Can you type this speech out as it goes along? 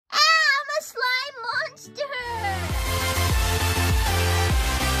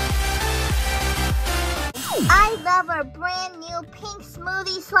I love our brand new pink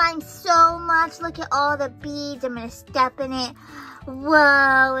smoothie slime so much. Look at all the beads. I'm gonna step in it.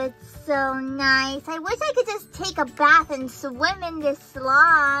 Whoa, it's so nice. I wish I could just take a bath and swim in this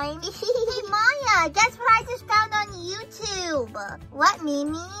slime. Hey Maya, guess what I just found on YouTube? What,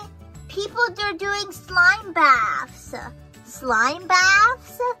 Mimi? People, they're doing slime baths. Slime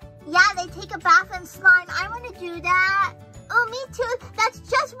baths? Yeah, they take a bath in slime. I want to do that. Oh, me too. That's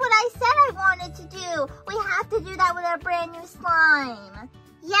just what I said I wanted to do. We have to do that with our brand new slime.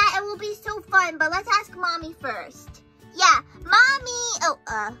 Yeah, it will be so fun, but let's ask Mommy first. Yeah, Mommy. Oh,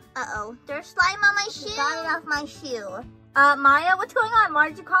 uh-oh. There's slime on my shoe. Got it off my shoe. Maya, what's going on? Why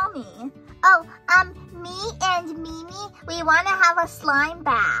did you call me? Oh, me and Mimi, we want to have a slime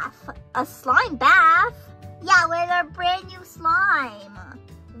bath. A slime bath? Yeah, with our brand new slime.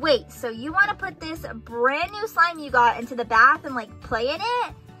 Wait, so you want to put this brand new slime you got into the bath and like play in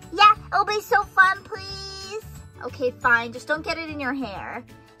it? Yeah, it'll be so fun, please. Okay, fine. Just don't get it in your hair.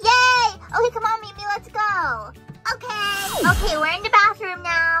 Yay! Okay, come on, Mimi, let's go. Okay. Okay, we're in the bathroom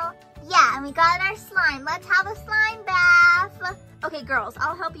now. Yeah, and we got our slime. Let's have a slime bath. Okay, girls,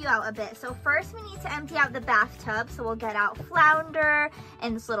 I'll help you out a bit. So first we need to empty out the bathtub. So we'll get out Flounder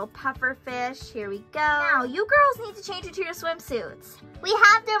and this little puffer fish. Here we go. Now, you girls need to change into your swimsuits. We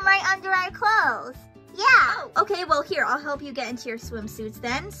have them right under our clothes. Yeah. Oh, okay, well here, I'll help you get into your swimsuits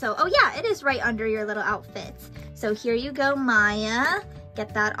then. So, oh yeah, it is right under your little outfits. So here you go, Maya.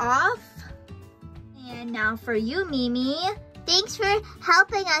 Get that off. And now for you, Mimi. Thanks for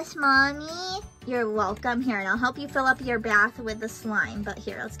helping us, Mommy. You're welcome. Here, and I'll help you fill up your bath with the slime. But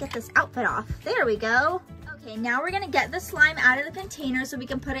here, let's get this outfit off. There we go. Okay, now we're gonna get the slime out of the container so we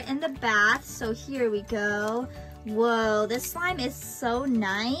can put it in the bath. So here we go. Whoa, this slime is so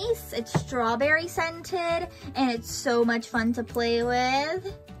nice. It's strawberry scented, and it's so much fun to play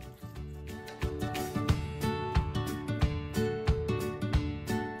with.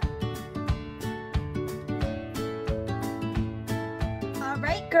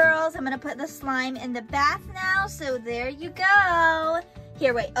 Girls, I'm gonna put the slime in the bath now, so there you go.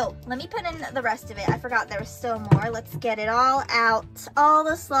 Here, wait, oh, let me put in the rest of it. I forgot there was still more. Let's get it all out, all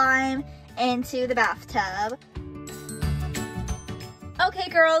the slime into the bathtub. Okay,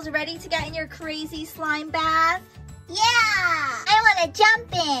 girls, ready to get in your crazy slime bath? Yeah, I wanna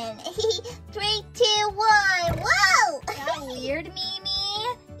jump in. 3, 2, 1, whoa! Is that weird,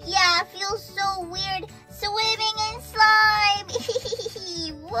 Mimi? Yeah, it feels so weird swimming in slime.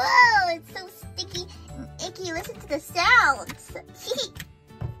 Whoa, it's so sticky and icky. Listen to the sounds. Ooh,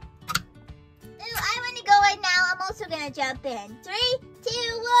 I want to go right now. I'm also going to jump in. 3,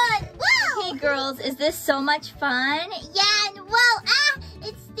 2, 1, whoa! Hey, girls, is this so much fun? Yeah, and whoa,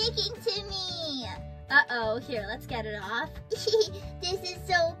 it's sticking to me. Uh-oh, here, let's get it off. This is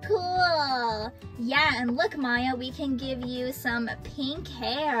so cool. Yeah, and look, Maya, we can give you some pink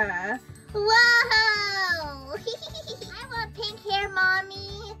hair. Whoa! I want pink hair,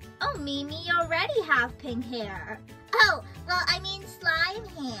 Mommy. Oh, Mimi, you already have pink hair. Oh, well, I mean slime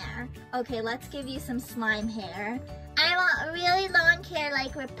hair. Okay, let's give you some slime hair. I want really long hair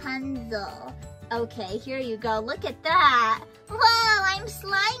like Rapunzel. Okay, here you go. Look at that. Whoa, I'm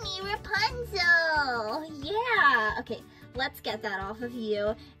slimy Rapunzel. Yeah. Okay, let's get that off of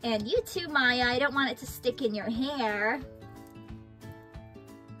you. And you too, Maya. I don't want it to stick in your hair.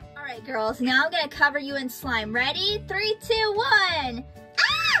 All right, girls. Now I'm going to cover you in slime. Ready? 3, 2, 1.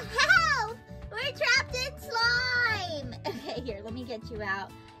 Ah! Help! We're trapped in slime. Okay, here. Let me get you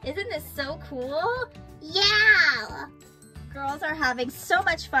out. Isn't this so cool? Yeah. Girls are having so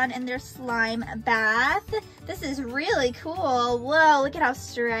much fun in their slime bath. This is really cool. Whoa, look at how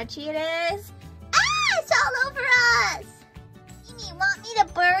stretchy it is. Ah, it's all over us. Mimi, want me to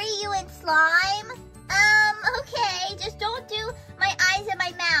bury you in slime? Okay, just don't do my eyes and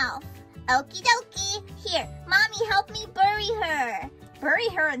my mouth. Okie dokie. Here, Mommy, help me bury her. Bury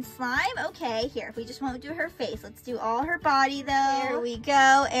her in slime? Okay, here, we just won't do her face. Let's do all her body though. Here we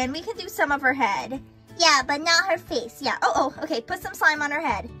go, and we can do some of her head. Yeah, but not her face. Yeah, okay, put some slime on her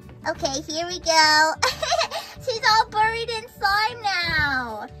head. Okay, here we go. She's all buried in slime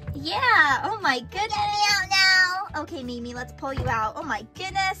now. Yeah, oh my goodness. Get me out now. Okay, Mimi, let's pull you out. Oh my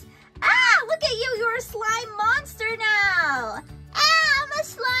goodness. Ah, look at you, you're a slime monster now. Ah, I'm a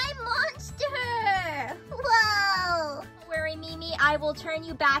slime monster. Whoa. Don't worry, Mimi, I will turn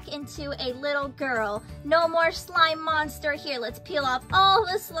you back into a little girl. No more slime monster. Here, let's peel off all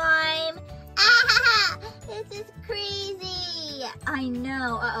the slime. Ah, this is crazy. I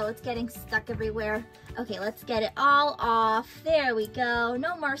know. Uh-oh, it's getting stuck everywhere. Okay, let's get it all off. There we go.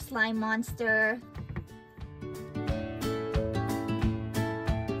 No more slime monster.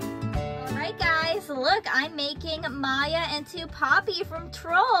 All right, guys, look, I'm making Maya into Poppy from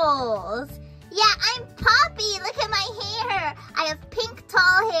Trolls. Yeah, I'm Poppy. Look at my hair. I have pink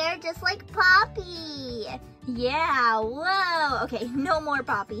tall hair just like Poppy. Yeah, whoa. Okay, no more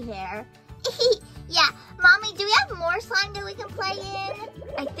Poppy hair. Yeah, Mommy, do we have more slime that we can play in?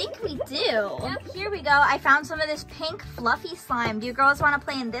 I think we do. Yep, here we go. I found some of this pink fluffy slime. Do you girls want to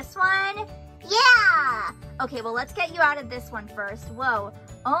play in this one? Yeah. Okay, well, let's get you out of this one first. Whoa.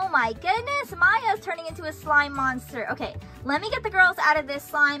 Oh my goodness, Maya's turning into a slime monster. Okay, let me get the girls out of this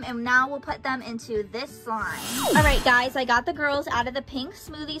slime, and now we'll put them into this slime. All right, guys, I got the girls out of the pink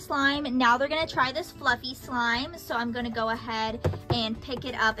smoothie slime. Now they're gonna try this fluffy slime. So I'm gonna go ahead and pick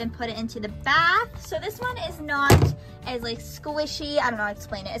it up and put it into the bath. So this one is not as like squishy. I don't know how to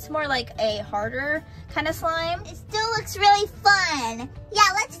explain it. It's more like a harder kind of slime. It still looks really fun. Yeah,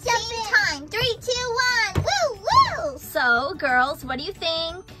 let's jump in. 3, 2, 1. Woo, woo! So, girls, what do you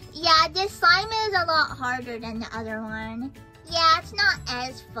think? Yeah, this slime is a lot harder than the other one. Yeah, it's not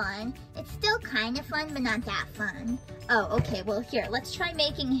as fun. It's still kind of fun, but not that fun. Oh, okay. Well, here, let's try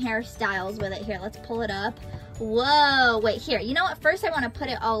making hairstyles with it. Here, let's pull it up. Whoa, wait, here. You know what? First, I want to put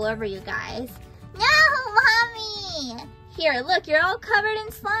it all over you guys. No, Mommy! Here, look, you're all covered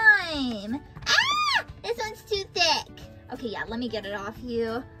in slime. Ah! This one's too thick. Okay, yeah, let me get it off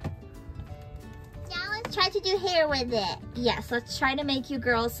you. Now let's try to do hair with it. Yes, let's try to make you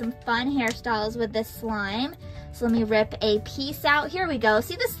girls some fun hairstyles with this slime. So let me rip a piece out. Here we go.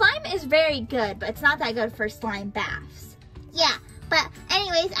 See, the slime is very good, but it's not that good for slime baths. Yeah, but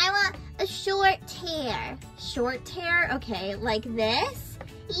anyways, I want a short hair. Short hair? Okay, like this?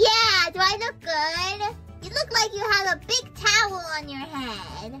 Yeah, do I look good? You look like you have a big towel on your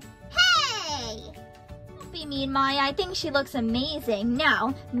head. Hey! Don't be mean, Maya. I think she looks amazing.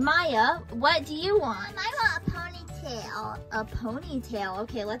 Now, Maya, what do you want? I want a ponytail. A ponytail.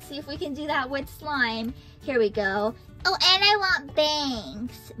 Okay, let's see if we can do that with slime. Here we go. Oh, and I want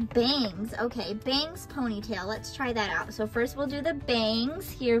bangs. Bangs. Okay, bangs ponytail. Let's try that out. So first we'll do the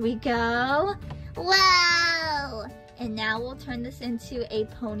bangs. Here we go. Whoa! And now we'll turn this into a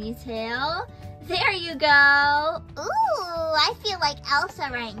ponytail. There you go. Ooh, I feel like Elsa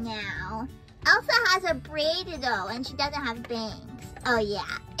right now. Elsa has a braid though, and she doesn't have bangs. Oh yeah.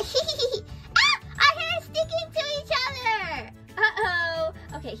 Ah, our hair is sticking to each other. Uh-oh.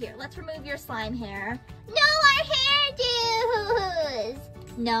 Okay, here, let's remove your slime hair. No, our hairdos.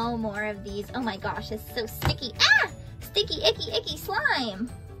 No more of these. Oh my gosh, it's so sticky. Ah! Sticky, icky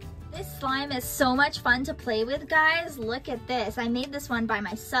slime. This slime is so much fun to play with, guys. Look at this. I made this one by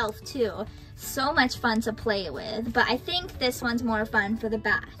myself, too. So much fun to play with. But I think this one's more fun for the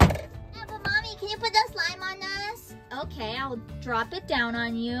bath. Yeah, but Mommy, can you put the slime on us? Okay, I'll drop it down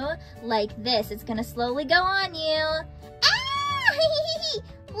on you like this. It's gonna slowly go on you. Ah!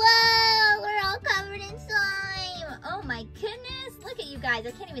 Whoa, we're all covered in slime. Oh my goodness. Look at you guys.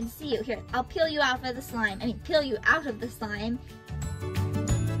 I can't even see you. Here, I'll peel you off of the slime. I mean, peel you out of the slime.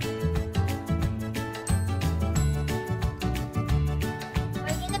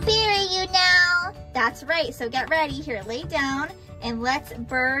 Bury you now. That's right, so get ready. Here, lay down and let's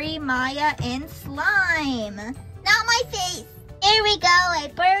bury Maya in slime. Not my face. There we go.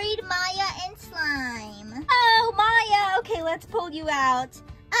 I buried Maya in slime. Oh, Maya. Okay, let's pull you out.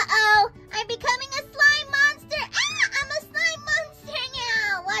 Uh-oh. I'm becoming a slime monster. Ah, I'm a slime monster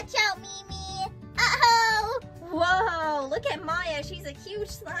now. Watch out, Mimi. Uh-oh. Whoa, look at Maya. She's a huge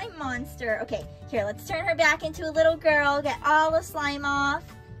slime monster. Okay, here, let's turn her back into a little girl. Get all the slime off.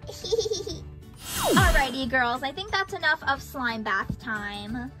 Alrighty, girls. I think that's enough of slime bath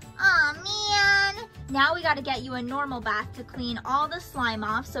time. Aw, man. Now we gotta get you a normal bath to clean all the slime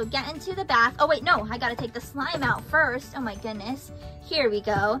off. So get into the bath. Oh, wait, no. I gotta take the slime out first. Oh, my goodness. Here we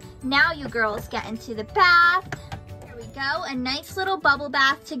go. Now you girls get into the bath. Here we go. A nice little bubble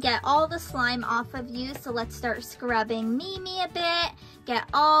bath to get all the slime off of you. So let's start scrubbing Mimi a bit. Get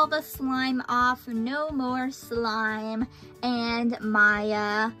all the slime off. No more slime. And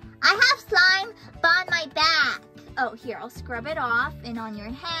Maya. I have slime on my back. Oh, here, I'll scrub it off and on your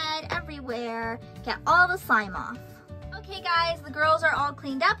head, everywhere. Get all the slime off. Okay, guys, the girls are all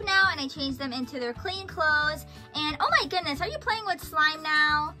cleaned up now, and I changed them into their clean clothes. And, oh my goodness, are you playing with slime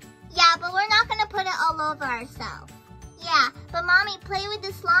now? Yeah, but we're not going to put it all over ourselves. Yeah, but Mommy, play with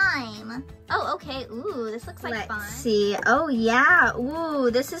the slime. Oh, okay. Ooh, this looks like fun. Let's see. Oh, yeah. Ooh,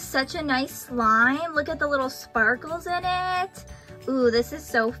 this is such a nice slime. Look at the little sparkles in it. Ooh, this is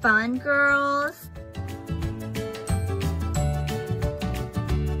so fun, girls.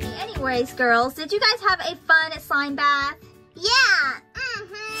 Anyways, girls, did you guys have a fun slime bath? Yeah.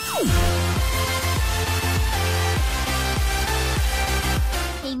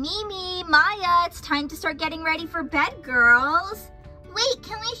 Hey, Mimi, Maya, it's time to start getting ready for bed, girls. Wait,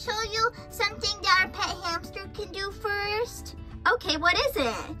 can we show you something that our pet hamster can do first? Okay, what is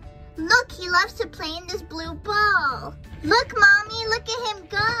it? Look, he loves to play in this blue ball. Look, Mommy, look at him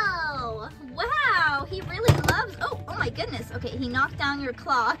go. Wow, he really loves, oh my goodness. Okay, he knocked down your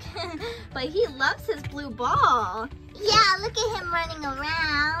clock, but he loves his blue ball. Yeah, look at him running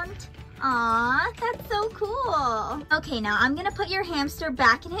around. Aw, that's so cool. Okay, now I'm gonna put your hamster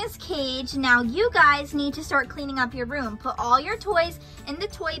back in his cage. Now you guys need to start cleaning up your room. Put all your toys in the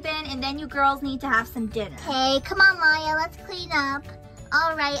toy bin, and then you girls need to have some dinner. Okay, come on, Maya, let's clean up.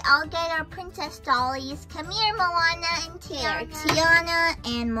 All right, I'll get our princess dollies. Come here, Moana and Tiana.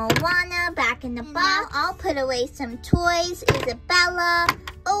 Tiana and Moana back in the box. Now I'll put away some toys. Isabella,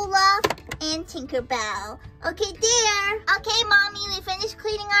 Olaf, and Tinkerbell. Okay, there. Okay, Mommy, we finished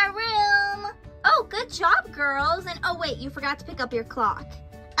cleaning our room. Oh, good job, girls. And oh wait, you forgot to pick up your clock.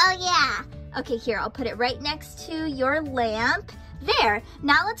 Oh yeah. Okay, here, I'll put it right next to your lamp. There,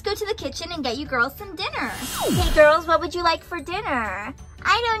 now let's go to the kitchen and get you girls some dinner. Hey girls, what would you like for dinner?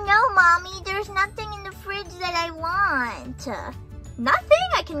 I don't know, Mommy. There's nothing in the fridge that I want. Nothing?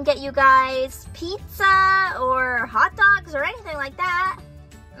 I can get you guys pizza or hot dogs or anything like that.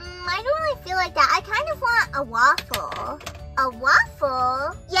 I don't really feel like that. I kind of want a waffle. A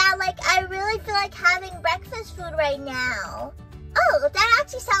waffle? Yeah, like I really feel like having breakfast food right now. Oh, that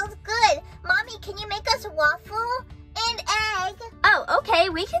actually sounds good. Mommy, can you make us a waffle? And egg. Oh, okay,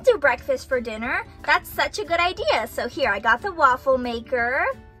 we can do breakfast for dinner. That's such a good idea. So here, I got the waffle maker.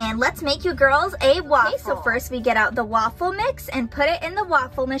 And let's make you girls a waffle. Okay, so first we get out the waffle mix and put it in the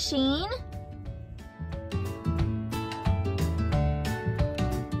waffle machine.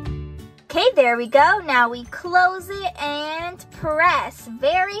 Okay, there we go. Now we close it and press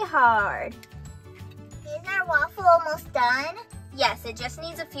very hard. Is our waffle almost done? Yes, it just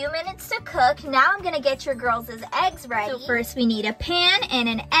needs a few minutes to cook. Now I'm gonna get your girls' eggs ready. So first we need a pan and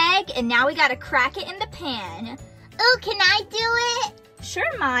an egg, and now we gotta crack it in the pan. Oh, can I do it?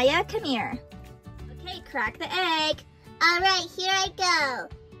 Sure, Maya, come here. Okay, crack the egg. All right, here I go.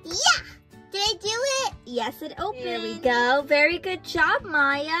 Yeah! Did I do it? Yes, it opened. There we go. Very good job,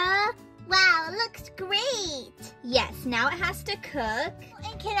 Maya. Wow, it looks great. Yes, now it has to cook.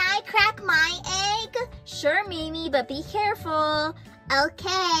 And can I crack my egg? Sure, Mimi, but be careful.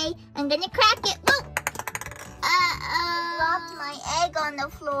 Okay, I'm gonna crack it. Whoa! I dropped my egg on the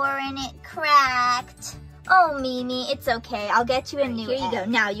floor and it cracked. Oh, Mimi, it's okay. I'll get you a new egg. Here you go.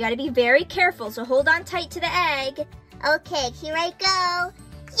 Now, you gotta be very careful, so hold on tight to the egg. Okay, here I go.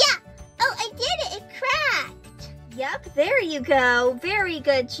 Yeah! Oh, I did it! It cracked! Yep, there you go. Very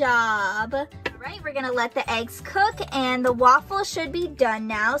good job. All right, we're gonna let the eggs cook, and the waffle should be done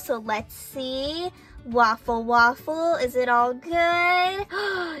now, so let's see. Waffle, waffle, is it all good?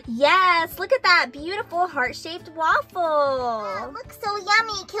 Yes, look at that beautiful heart-shaped waffle. It looks so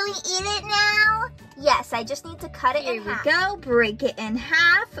yummy. Can we eat it now? Yes, I just need to cut it in half. Here we go, break it in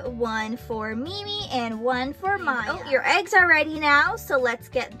half. One for Mimi and one for Maya. Oh, your eggs are ready now, so let's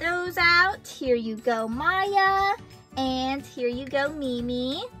get those out. Here you go, Maya, and here you go,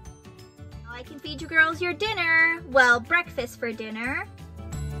 Mimi. Now I can feed you girls your dinner. Well, breakfast for dinner.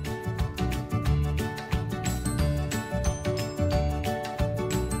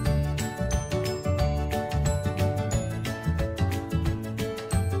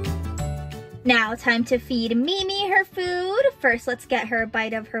 Now, time to feed Mimi her food. First, let's get her a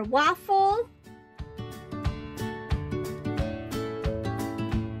bite of her waffle.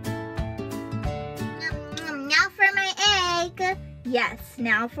 Now for my egg. Yes,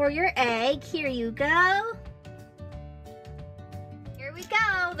 now for your egg. Here you go. Here we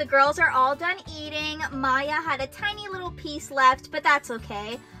go. The girls are all done eating. Maya had a tiny little piece left, but that's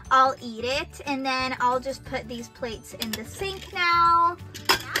okay. I'll eat it, and then I'll just put these plates in the sink now.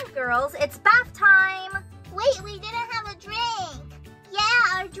 Now, girls, it's bath time. Wait, we didn't have a drink.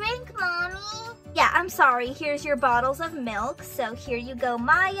 Yeah, our drink, Mommy. Yeah, I'm sorry. Here's your bottles of milk. So here you go,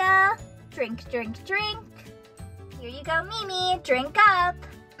 Maya. Drink, drink, drink. Here you go, Mimi. Drink up.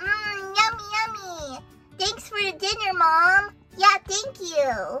 Yummy, yummy. Thanks for the dinner, Mom. Yeah, thank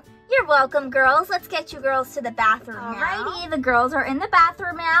you. You're welcome, girls. Let's get you girls to the bathroom now. Alrighty, the girls are in the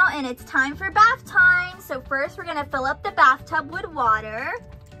bathroom now, and it's time for bath time. So first, we're gonna fill up the bathtub with water.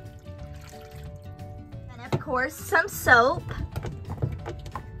 And of course, some soap.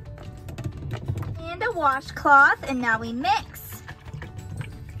 And a washcloth, and now we mix.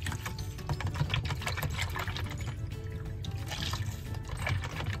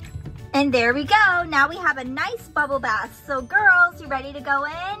 And there we go. Now we have a nice bubble bath. So girls, you ready to go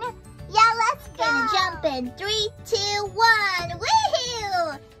in? Yeah, let's go. Gonna jump in 3, 2, 1.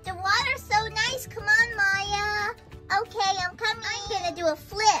 Woohoo! The water's so nice. Come on, Maya. Okay, I'm coming. I'm gonna do a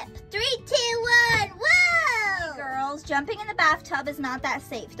flip. 3, 2, 1. Whoa! Girls, jumping in the bathtub is not that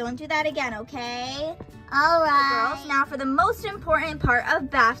safe. Don't do that again, okay? All right. Girls, now for the most important part of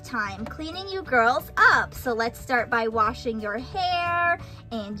bath time, cleaning you girls up. So let's start by washing your hair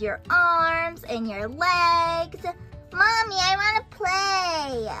and your arms and your legs. Mommy, I want to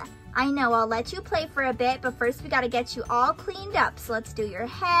play. I know, I'll let you play for a bit, but first we gotta get you all cleaned up. So let's do your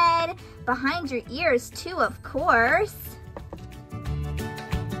head, behind your ears too, of course.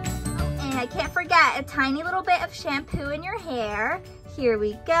 Oh, and I can't forget a tiny little bit of shampoo in your hair. Here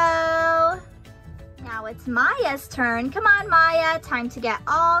we go. Now it's Maya's turn. Come on, Maya, time to get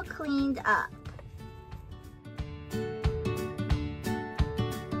all cleaned up.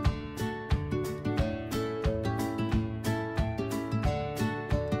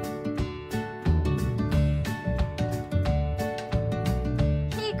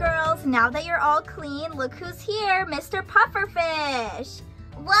 Now that you're all clean, look who's here, Mr. Pufferfish.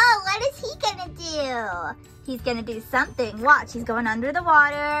 Whoa, what is he gonna do? He's gonna do something. Watch, he's going under the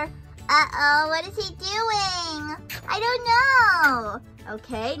water. Uh-oh, what is he doing? I don't know.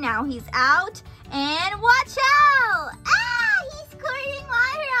 Okay, now he's out, and watch out! Ah, he's squirting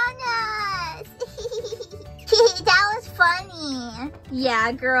water on us. That was funny.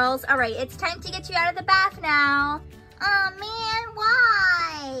 Yeah, girls. All right, it's time to get you out of the bath now. Oh man,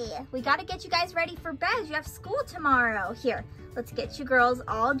 why? We gotta get you guys ready for bed. You have school tomorrow. Here, let's get you girls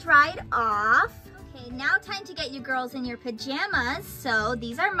all dried off. Okay, now time to get you girls in your pajamas. So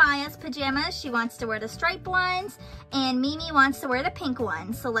these are Maya's pajamas. She wants to wear the striped ones, and Mimi wants to wear the pink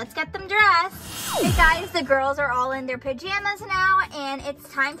ones. So let's get them dressed. Okay guys, the girls are all in their pajamas now, and it's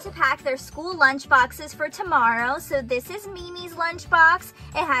time to pack their school lunch boxes for tomorrow. So this is Mimi's lunch box.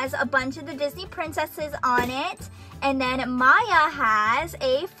 It has a bunch of the Disney princesses on it. And then Maya has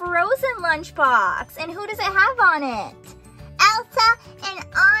a Frozen lunchbox. And who does it have on it? Elsa and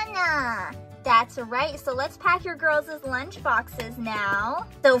Anna. That's right. So let's pack your girls' lunch boxes now.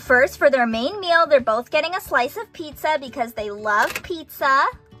 So first, for their main meal, they're both getting a slice of pizza because they love pizza.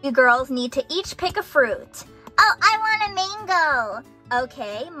 You girls need to each pick a fruit. Oh, I want a mango.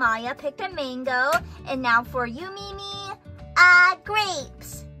 Okay, Maya picked a mango. And now for you, Mimi?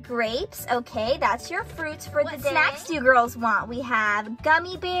 Grapes. Grapes, okay, that's your fruits for the day. What snacks do you girls want? We have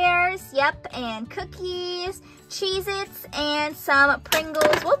gummy bears, yep, and cookies, Cheez-Its, and some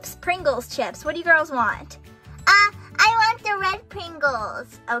Pringles chips. What do you girls want? I want the red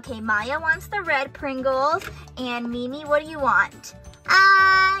Pringles. Okay, Maya wants the red Pringles, and Mimi, what do you want?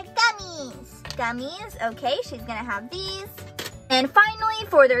 Gummies. Gummies, okay, she's gonna have these. And finally,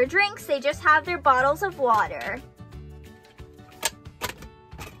 for their drinks, they just have their bottles of water.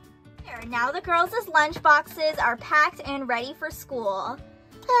 Now the girls' lunch boxes are packed and ready for school.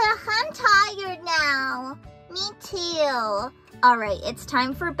 I'm tired now. Me too. All right, it's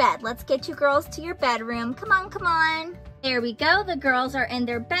time for bed. Let's get you girls to your bedroom. Come on, come on. There we go. The girls are in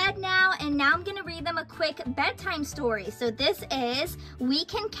their bed now, and now I'm gonna read them a quick bedtime story. So this is We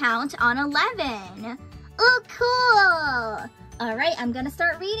Can Count on 11. Oh, cool. All right, I'm gonna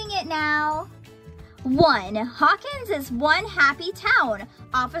start reading it now. 1. Hawkins is one happy town.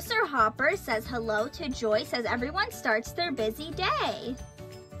 Officer Hopper says hello to Joyce as everyone starts their busy day.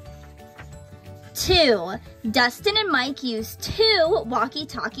 2. Dustin and Mike use 2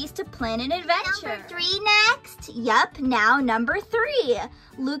 walkie-talkies to plan an adventure. Number 3 next? Yup, now number 3.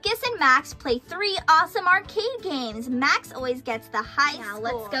 Lucas and Max play 3 awesome arcade games. Max always gets the high score. Now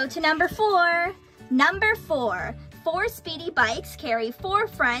let's go to number 4. Number 4. 4 speedy bikes carry 4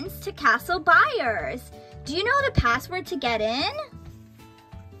 friends to Castle Byers. Do you know the password to get in?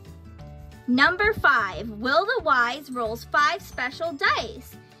 Number 5. Will the Wise rolls 5 special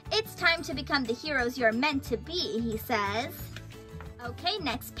dice. It's time to become the heroes you're meant to be, he says. Okay,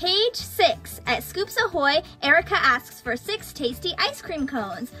 next page 6. At Scoops Ahoy, Erica asks for 6 tasty ice cream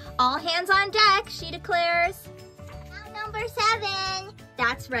cones. All hands on deck, she declares. Now number 7.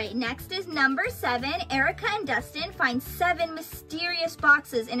 That's right, next is number 7. Erica and Dustin find 7 mysterious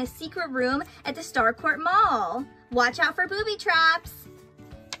boxes in a secret room at the Starcourt Mall. Watch out for booby traps.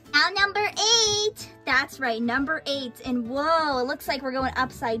 Now number 8. That's right, number 8. And whoa, it looks like we're going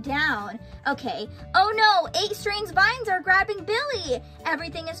upside down. Okay. Oh no, 8 strange vines are grabbing Billy.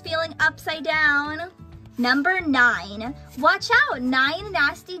 Everything is feeling upside down. Number 9. Watch out, 9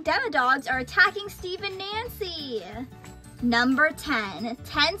 nasty Demodogs are attacking Steve and Nancy. Number 10.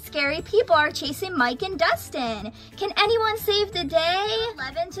 10 scary people are chasing Mike and Dustin. Can anyone save the day?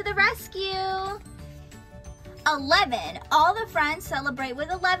 11 to the rescue. 11. All the friends celebrate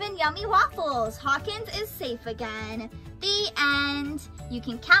with 11 yummy waffles. Hawkins is safe again. The end. You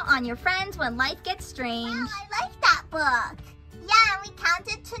can count on your friends when life gets strange. Wow, I like that book. Yeah, we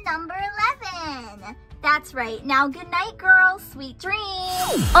counted to number 11. That's right. Now, good night, girls. Sweet dreams.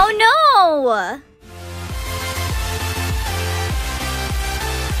 Oh, no!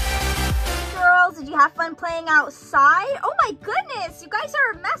 Girls, did you have fun playing outside? Oh, my goodness. You guys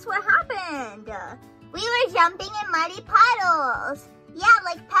are a mess. What happened? We were jumping in muddy puddles. Yeah,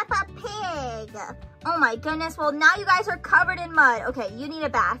 like Peppa Pig. Oh, my goodness. Well, now you guys are covered in mud. Okay, you need a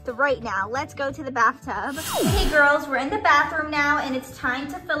bath right now. Let's go to the bathtub. Okay, girls, we're in the bathroom now, and it's time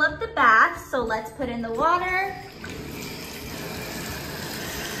to fill up the bath. So let's put in the water.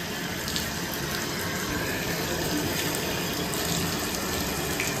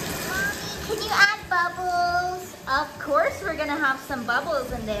 Mommy, can you add bubbles? Of course, we're gonna have some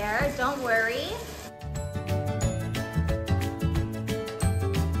bubbles in there. Don't worry.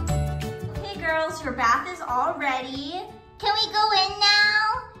 Okay, girls, your bath is all ready. Can we go in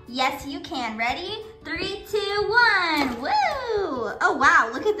now? Yes, you can. Ready? 3, 2, 1. Woo! Oh, wow.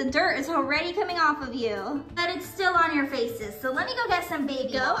 Look at the dirt. It's already coming off of you. But it's still on your faces. So let me go get some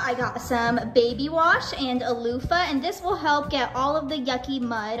baby wash. I got some baby wash and a loofah, and this will help get all of the yucky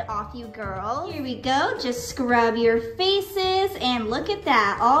mud off you, girls. Here we go. Just scrub your faces, and look at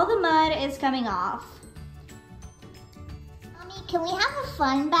that. All the mud is coming off. Mommy, can we have a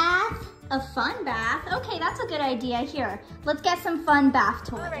fun bath? A fun bath? Okay, that's a good idea. Here, let's get some fun bath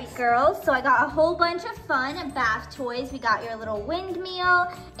toys. All right, girls, so I got a whole bunch of fun bath toys. We got your little windmill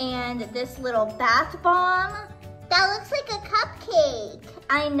and this little bath bomb. That looks like a cupcake.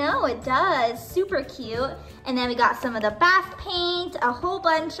 I know, it does. Super cute. And then we got some of the bath paint, a whole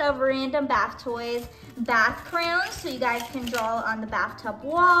bunch of random bath toys, bath crowns so you guys can draw on the bathtub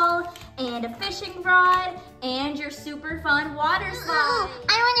wall, and a fishing rod, and your super fun water slide.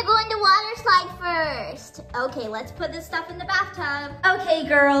 I want to go in the water slide first. Okay, let's put this stuff in the bathtub. Okay,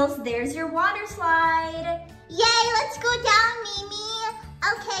 girls, there's your water slide. Yay, let's go down, Mimi.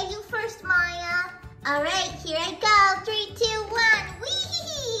 Okay, you first, Maya. All right, here I go. 3, 2, 1.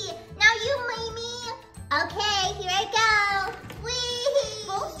 Whee! Now you, Mimi. Okay, here I go. Whee!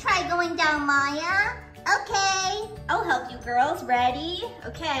 Both try going down, Maya. Okay. I'll help you, girls. Ready?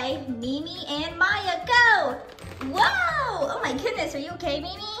 Okay, Mimi and Maya, go! Whoa! Oh my goodness, are you okay,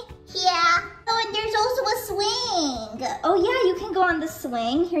 Mimi? Yeah. Oh, and there's also a swing. Oh yeah, you can go on the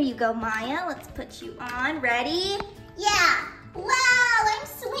swing. Here you go, Maya. Let's put you on. Ready? Yeah. Wow, I'm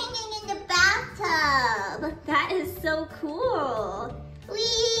swinging in the bathtub. That is so cool.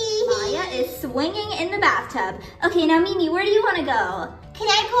 Whee! Maya is swinging in the bathtub. Okay, now Mimi, where do you want to go? Can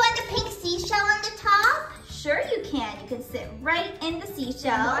I go on the pink seashell on the top? Sure you can. You can sit right in the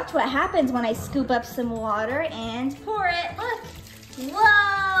seashell. Watch what happens when I scoop up some water and pour it. Look.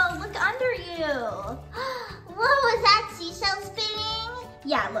 Whoa, look under you. Whoa, is that seashell spinning?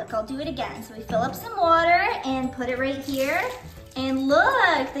 Yeah, look, I'll do it again. So we fill up some water and put it right here. And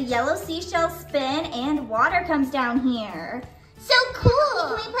look, the yellow seashells spin and water comes down here. So cool.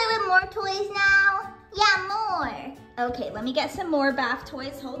 Can we play with more toys now? Yeah, more. Okay, let me get some more bath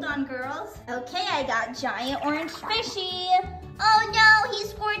toys. Hold on, girls. Okay, I got giant orange fishy. Oh no, he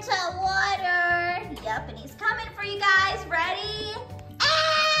squirts out water. Yep, and he's coming for you guys. Ready?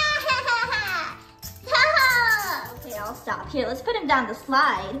 Ah! Stop! Okay, I'll stop. Here, let's put him down the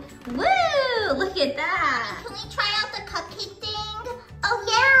slide. Woo! Look at that. Can we try out the cupcake thing? Oh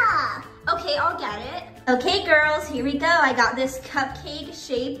yeah. Okay, I'll get it. Okay, girls, here we go. I got this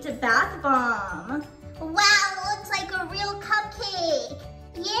cupcake-shaped bath bomb. Wow, looks like a real cupcake.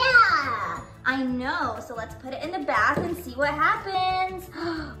 Yeah. I know, so let's put it in the bath and see what happens.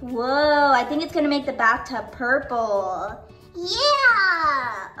 Whoa, I think it's gonna make the bathtub purple.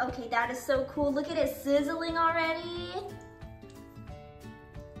 Yeah. Okay, that is so cool. Look at it sizzling already.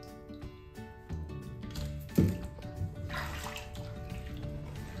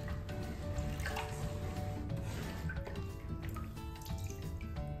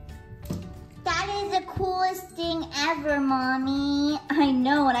 That is the coolest thing ever, Mommy. I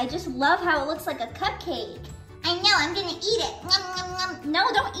know, and I just love how it looks like a cupcake. I know, I'm gonna eat it. Nom, nom, nom. No,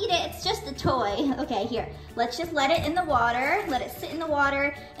 don't eat it, it's just a toy. Okay, here, let's just let it in the water. Let it sit in the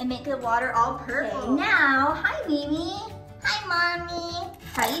water and make the water all purple. Okay, now, hi, Mimi. Hi, Mommy.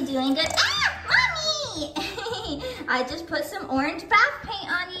 How you doing? Good? Ah, Mommy! I just put some orange bath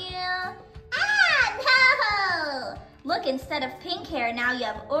paint on you. Ah, no! Look, instead of pink hair, now you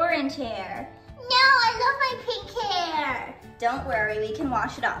have orange hair. No, I love my pink hair. Don't worry, we can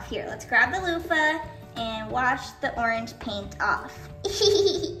wash it off. Here, let's grab the loofah and wash the orange paint off.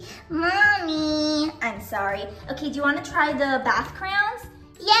 Mommy. I'm sorry. Okay, do you want to try the bath crayons?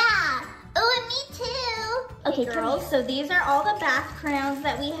 Yeah. Oh, and me too. Okay, girls, so these are all the bath crayons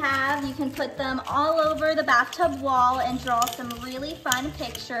that we have. You can put them all over the bathtub wall and draw some really fun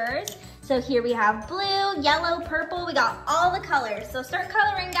pictures. So here we have blue, yellow, purple. We got all the colors. So start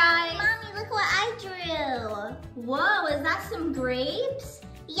coloring, guys. Mommy, look what I drew. Whoa, is that some grapes?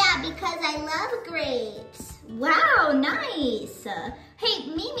 Yeah, because I love grapes. Wow, nice. Hey,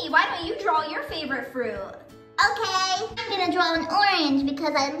 Mimi, why don't you draw your favorite fruit? Okay, I'm gonna draw an orange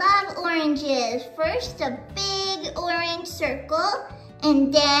because I love oranges. First, a big orange circle,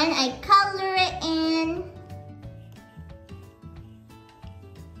 and then I color it in.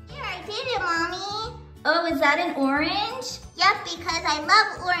 Here, I did it, Mommy. Oh, is that an orange? Yep, because I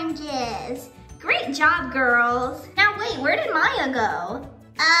love oranges. Great job, girls. Now wait, where did Maya go?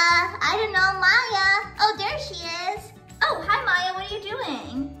 I don't know, Maya. Oh, there she is. Oh, hi Maya, what are you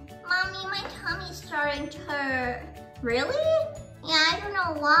doing? Mommy, my tummy's starting to hurt. Really? Yeah, I don't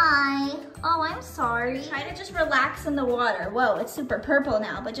know why. Oh, I'm sorry. Try to just relax in the water. Whoa, it's super purple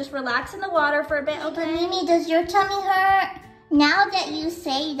now, but just relax in the water for a bit, okay? But Mimi, does your tummy hurt? Now that you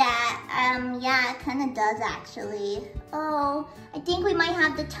say that, yeah, it kind of does actually. Oh, I think we might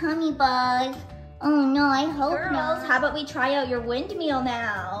have the tummy bug. Oh no, I hope Girls, not. how about we try out your windmill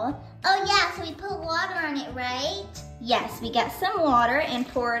now? Oh yeah, so we put water on it, right? Yes, we get some water and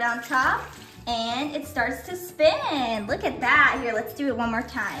pour it on top, and it starts to spin. Look at that. Here, let's do it one more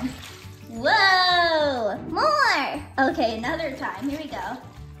time. Whoa! More! Okay, another time. Here we go.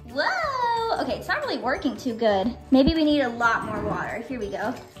 Whoa! Okay, it's not really working too good. Maybe we need a lot more water. Here we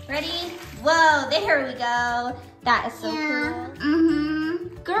go. Ready? Whoa, there we go. That is so cool.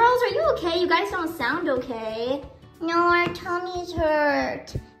 Mm-hmm. Girls, are you okay? You guys don't sound okay. No, our tummies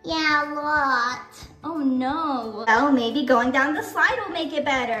hurt. Yeah, a lot. Oh no. Well, maybe going down the slide will make it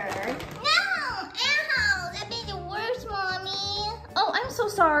better. No! Ow! That made it worse, Mommy. Oh, I'm so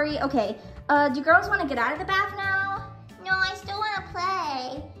sorry. Okay, do girls want to get out of the bath now? No, I still want to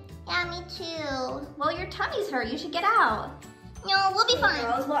play. Yeah, me too. Well, your tummy's hurt. You should get out. No, we'll be fine.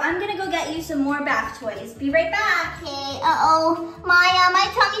 Girls, well, I'm gonna go get you some more bath toys. Be right back. Okay, uh-oh. Maya, my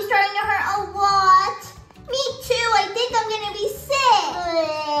tummy's starting to hurt a lot. Me too, I think I'm gonna be sick.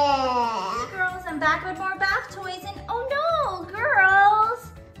 Hey, girls, I'm back with more bath toys and oh no,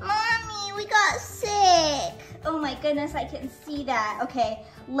 girls. Mommy, we got sick. Oh my goodness, I can see that. Okay,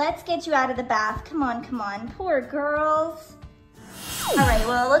 let's get you out of the bath. Come on, come on. Poor girls. All right,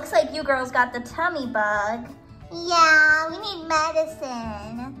 well, it looks like you girls got the tummy bug. Yeah, we need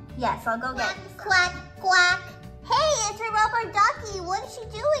medicine. Yes, I'll go get Quack, quack, quack. Hey, it's a rubber ducky. What is she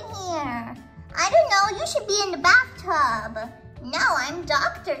doing here? I don't know. You should be in the bathtub. No, I'm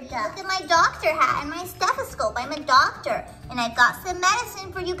Dr. Duck. Look at my doctor hat and my stethoscope. I'm a doctor. And I've got some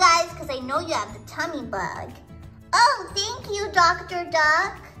medicine for you guys because I know you have the tummy bug. Oh, thank you, Dr.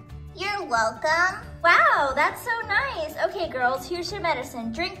 Duck. You're welcome. Wow, that's so nice. Okay, girls, here's your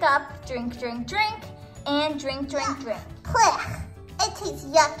medicine. Drink up, drink, drink, drink, and drink, drink, drink. Blech. It tastes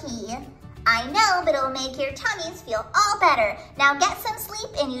yucky. I know, but it'll make your tummies feel all better. Now get some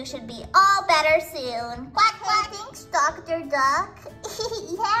sleep and you should be all better soon. Quack, quack. Thanks, Dr. Duck.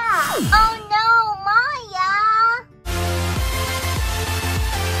 Yeah. Oh no, Maya.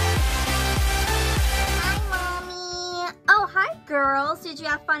 Hi, Mommy. Oh, hi, girls. Did you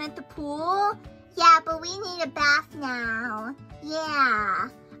have fun at the pool? Yeah, but we need a bath now. Yeah.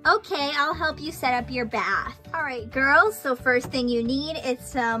 Okay, I'll help you set up your bath. All right, girls, so first thing you need is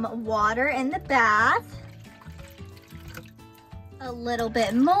some water in the bath. A little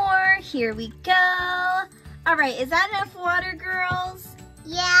bit more, here we go. All right, is that enough water, girls?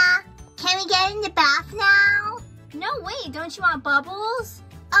 Yeah. Can we get in the bath now? No, wait, don't you want bubbles?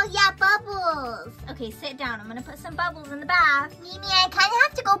 Oh yeah, bubbles. Okay, sit down, I'm gonna put some bubbles in the bath. Mimi, I kind of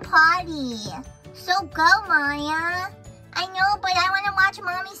have to go potty. So go, Maya. I know, but I want to watch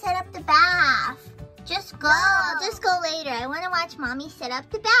Mommy set up the bath. Just go. I'll just go later. I want to watch Mommy set up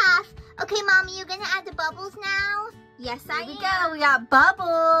the bath. Okay, Mommy, you gonna add the bubbles now? Yes, I go. We got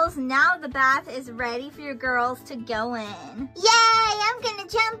bubbles. Now the bath is ready for your girls to go in. Yay! I'm gonna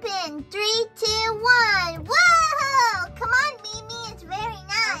jump in. 3, 2, 1. Whoa! Come on, Mimi. It's very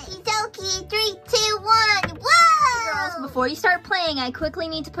nice. Okie dokie. 3, 2, 1. Whoa! Girls, before you start playing, I quickly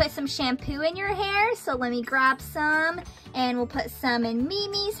need to put some shampoo in your hair. So let me grab some, and we'll put some in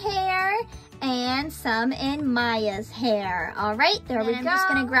Mimi's hair and some in Maya's hair. All right, there we go. I'm just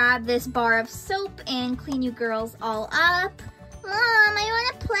gonna grab this bar of soap and clean you girls all up. Mom,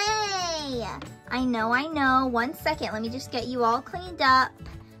 I wanna play. I know. 1 second, let me just get you all cleaned up.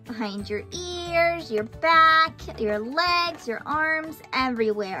 Behind your ears. ears, your back, your legs, your arms,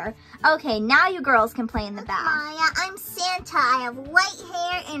 everywhere. Okay, now you girls can play in the bath. Maya, I'm Santa. I have white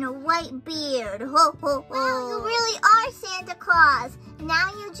hair and a white beard. Ho, ho, ho. Wow, you really are Santa Claus.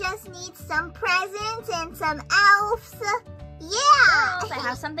 Now you just need some presents and some elves. Yeah. Girls, I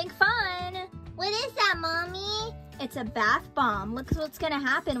have something fun. What is that, Mommy? It's a bath bomb. Look what's gonna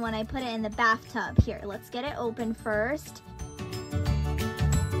happen when I put it in the bathtub. Here, let's get it open first.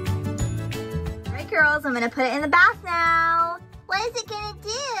 All right, girls, I'm gonna put it in the bath now. What is it gonna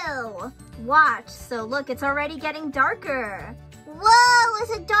do? Watch. So look, it's already getting darker. Whoa,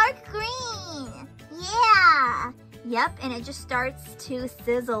 it's a dark green. Yeah. Yep, and it just starts to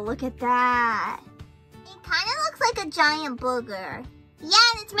sizzle. Look at that. It kind of looks like a giant booger.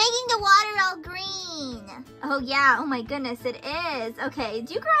 Yeah, and it's making the water all green. Oh yeah, oh my goodness, it is. Okay,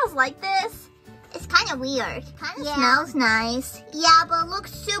 do you girls like this? It's kind of weird. Kind of smells nice. Yeah, but it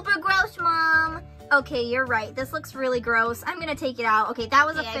looks super gross, Mom. Okay, you're right. This looks really gross. I'm gonna take it out. Okay, that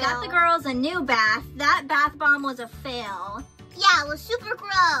was a fail. I got the girls a new bath. That bath bomb was a fail. Yeah, it was super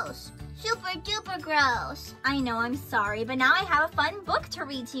gross. Super duper gross. I know, I'm sorry, but now I have a fun book to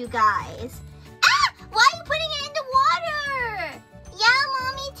read to you guys. Ah! Why are you putting it in the water? Yeah,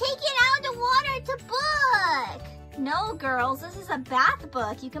 Mommy, take it out of the water. It's a book. No, girls, this is a bath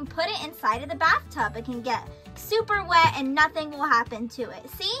book. You can put it inside of the bathtub. It can get super wet and nothing will happen to it.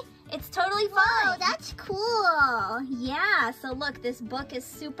 See? It's totally fine. Whoa, that's cool. Yeah, so look, this book is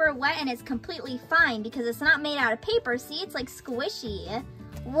super wet and it's completely fine because it's not made out of paper. See, it's like squishy.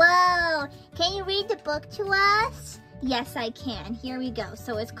 Whoa, can you read the book to us? Yes, I can. Here we go.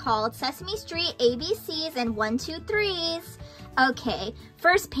 So it's called Sesame Street ABCs and 1, 2, 3s. Okay,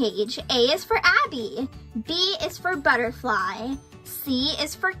 first page. A is for Abby. B is for butterfly. C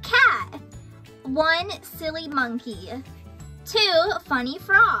is for cat. 1, silly monkey. 2, funny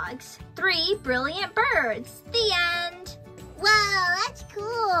frogs. 3, brilliant birds. The end. Wow, that's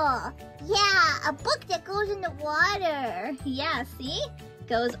cool. Yeah, a book that goes in the water. Yeah, see?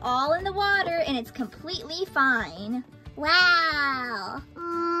 Goes all in the water and it's completely fine. Wow.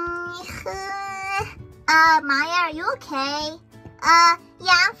 Maya, are you okay?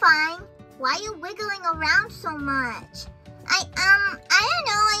 Yeah, I'm fine. Why are you wiggling around so much? I don't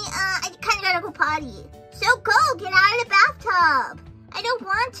know, I kind of gotta go potty. So go, get out of the bathtub. I don't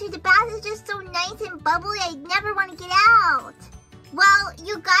want to, the bath is just so nice and bubbly, I never want to get out. Well,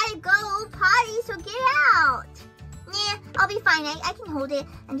 you gotta go potty, so get out. Nah, I'll be fine, I can hold it.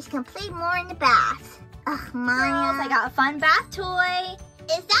 I'm just gonna play more in the bath. Ugh, Maya. Girls, I got a fun bath toy.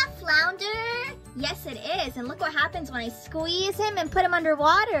 Is that Flounder? Yes, it is. And look what happens when I squeeze him and put him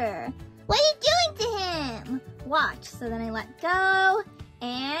underwater. What are you doing to him? Watch. So then I let go,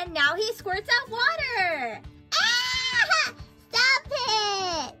 and now he squirts out water. Ah! Stop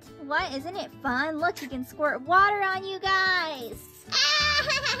it! What? Isn't it fun? Look, you can squirt water on you guys.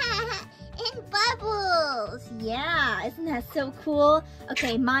 Ah! In bubbles. Yeah, isn't that so cool?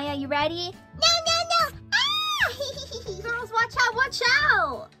 Okay, Maya, you ready? No! Ah! Girls, watch out, watch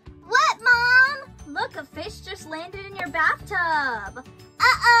out! What, Mom? Look, a fish just landed in your bathtub.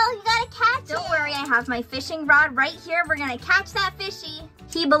 Uh-oh, you gotta catch it. Don't worry, I have my fishing rod right here. We're gonna catch that fishy.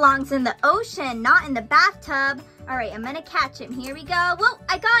 He belongs in the ocean, not in the bathtub. All right, I'm gonna catch him. Here we go. Whoa,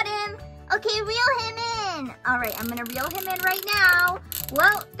 I got him. Okay, reel him in. All right, I'm gonna reel him in right now.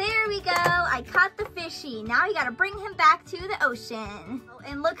 Well, there we go. I caught the fishy. Now you gotta bring him back to the ocean. Oh,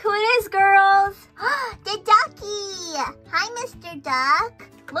 and look who it is, girls. The ducky. Hi, Mr. Duck.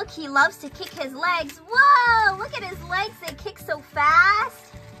 Look, he loves to kick his legs. Whoa, look at his legs. They kick so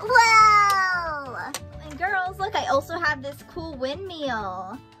fast. Whoa. And girls, look, I also have this cool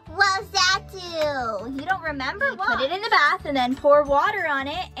windmill. What's that do? You don't remember? What? Put it in the bath and then pour water on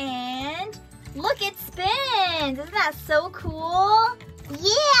it and look, it spins. Isn't that so cool?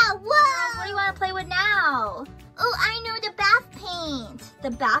 Yeah, whoa. Girls, what do you want to play with now? Oh, I know, the bath paint.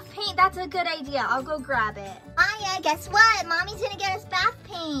 The bath paint? That's a good idea. I'll go grab it. Maya, guess what? Mommy's gonna get us bath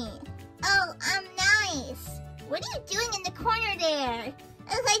paint. Oh, nice. What are you doing in the corner there?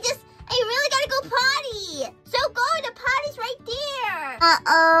 I really gotta go potty. So go, the potty's right there.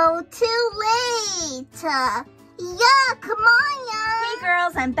 Uh-oh, too late. Yuck, Maya. Hey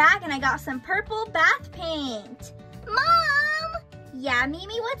girls, I'm back and I got some purple bath paint. Mom! Yeah,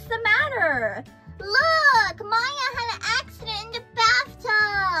 Mimi, what's the matter? Look, Maya had an accident in the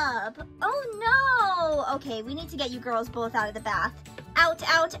bathtub. Oh no. Okay, we need to get you girls both out of the bath. Out,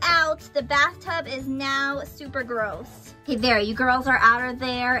 out, out. The bathtub is now super gross. Okay, there, you girls are out of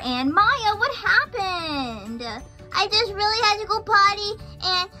there. And Maya, what happened? I just really had to go potty,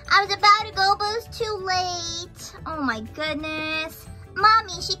 and I was about to go, but it was too late. Oh my goodness.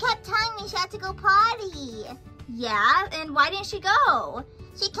 Mommy, she kept telling me she had to go potty. Yeah, and why didn't she go?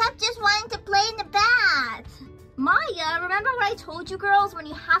 She kept just wanting to play in the bath. Maya, remember what I told you girls? When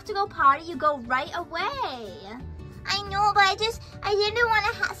you have to go potty, you go right away. I know, but I didn't want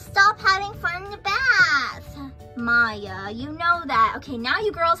to stop having fun in the bath. Maya, you know that. Okay, now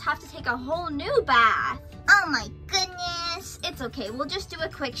you girls have to take a whole new bath. Oh my goodness. It's okay, we'll just do a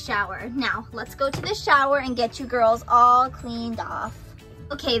quick shower. Now, let's go to the shower and get you girls all cleaned off.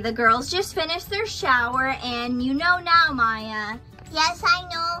 Okay, the girls just finished their shower, and you know now, Maya. Yes, I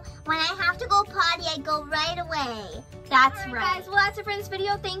know. When I have to go potty, I go right away. That's right. Guys, well, that's it for this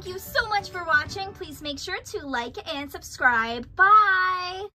video. Thank you so much for watching. Please make sure to like and subscribe. Bye.